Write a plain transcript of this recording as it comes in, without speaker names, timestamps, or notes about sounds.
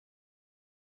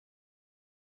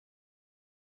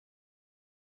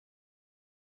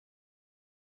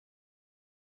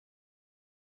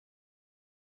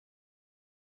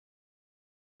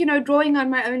Drawing on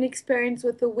my own experience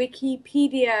with the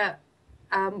Wikipedia,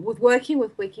 with working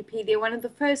with Wikipedia, one of the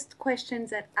first questions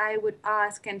that I would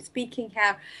ask, and speaking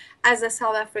here as a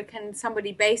South African,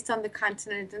 somebody based on the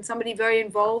continent, and somebody very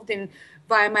involved in,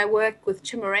 via my work with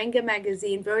Chimurenga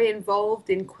Magazine, very involved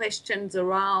in questions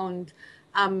around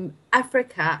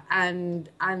Africa and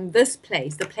this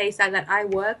place, the place that I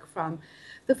work from.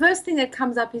 The first thing that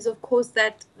comes up is, of course,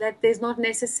 that there's not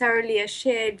necessarily a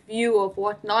shared view of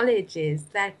what knowledge is.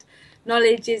 That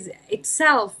knowledge is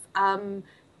itself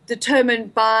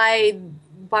determined by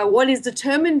what is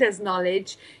determined as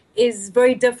knowledge is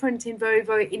very different in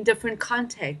very in different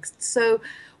contexts. So,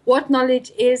 what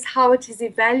knowledge is, how it is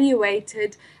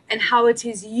evaluated, and how it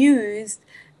is used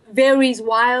varies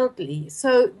wildly.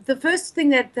 So the first thing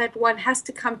that one has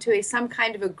to come to is some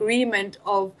kind of agreement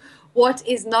of what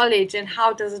is knowledge and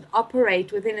how does it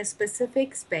operate within a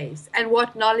specific space, and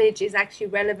what knowledge is actually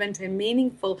relevant and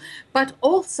meaningful, but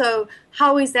also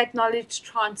how is that knowledge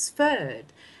transferred.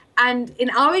 And in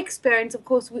our experience, of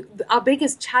course, our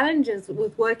biggest challenges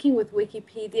with working with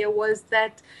Wikipedia was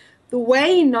that the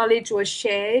way knowledge was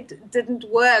shared didn't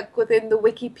work within the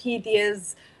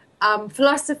Wikipedia's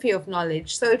philosophy of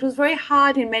knowledge. So it was very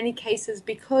hard in many cases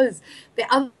because there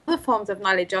are other forms of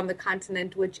knowledge on the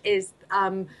continent, which is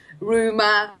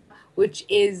rumor, which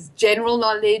is general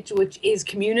knowledge, which is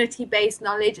community-based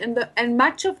knowledge, and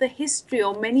much of the history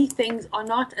or many things are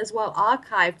not as well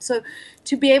archived. So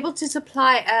to be able to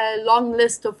supply a long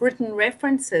list of written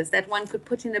references that one could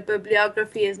put in a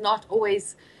bibliography is not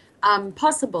always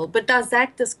possible. But does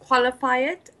that disqualify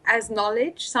it as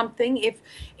knowledge? Something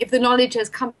if the knowledge has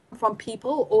come from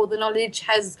people, or the knowledge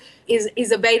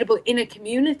is available in a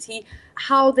community,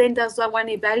 how then does one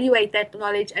evaluate that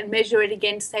knowledge and measure it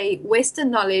against, say, Western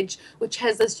knowledge, which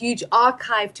has this huge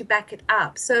archive to back it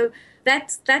up? So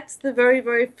that's the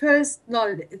very first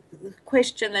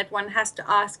question that one has to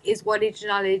ask is, what is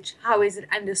knowledge? How is it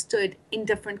understood in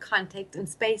different contexts and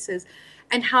spaces?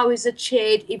 And how is it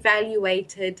shared,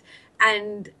 evaluated,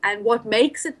 and what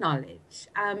makes it knowledge?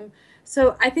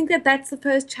 So I think that's the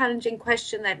first challenging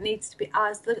question that needs to be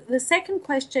asked. The second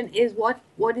question is,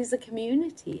 what is a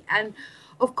community? And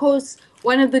of course,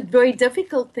 one of the very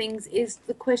difficult things is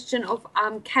the question of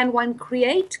can one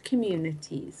create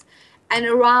communities? And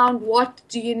around what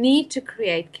do you need to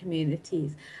create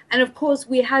communities? And of course,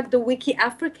 we had the Wiki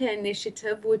Africa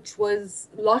initiative, which was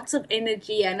lots of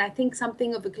energy, and I think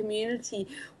something of a community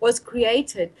was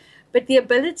created. But the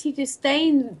ability to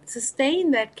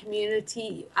sustain that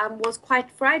community was quite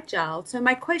fragile. So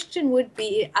my question would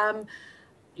be,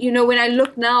 when I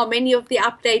look now, many of the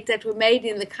updates that were made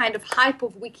in the kind of hype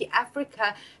of Wiki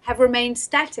Africa have remained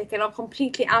static and are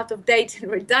completely out of date and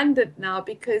redundant now,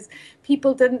 because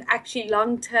people didn't actually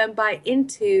long-term buy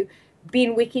into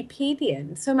being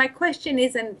Wikipedian. So my question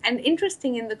is, and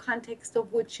interesting in the context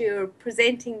of which you're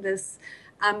presenting this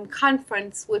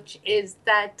conference, which is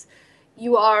that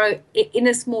you are in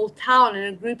a small town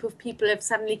and a group of people have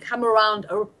suddenly come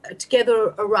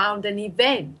together around an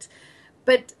event.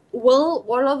 But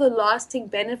what are the lasting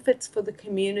benefits for the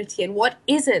community, and what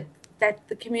is it that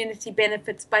the community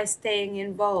benefits by staying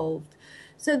involved?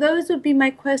 So those would be my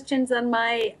questions and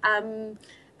my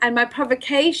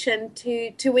provocation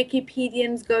to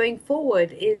Wikipedians going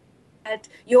forward, is that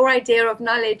your idea of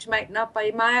knowledge might not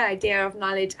be my idea of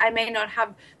knowledge. I may not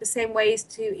have the same ways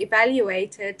to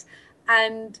evaluate it.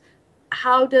 And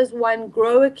how does one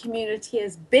grow a community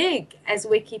as big as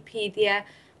Wikipedia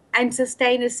and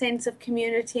sustain a sense of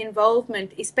community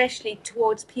involvement, especially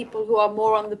towards people who are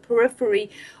more on the periphery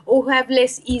or who have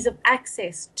less ease of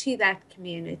access to that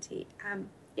community?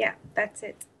 Yeah, that's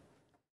it.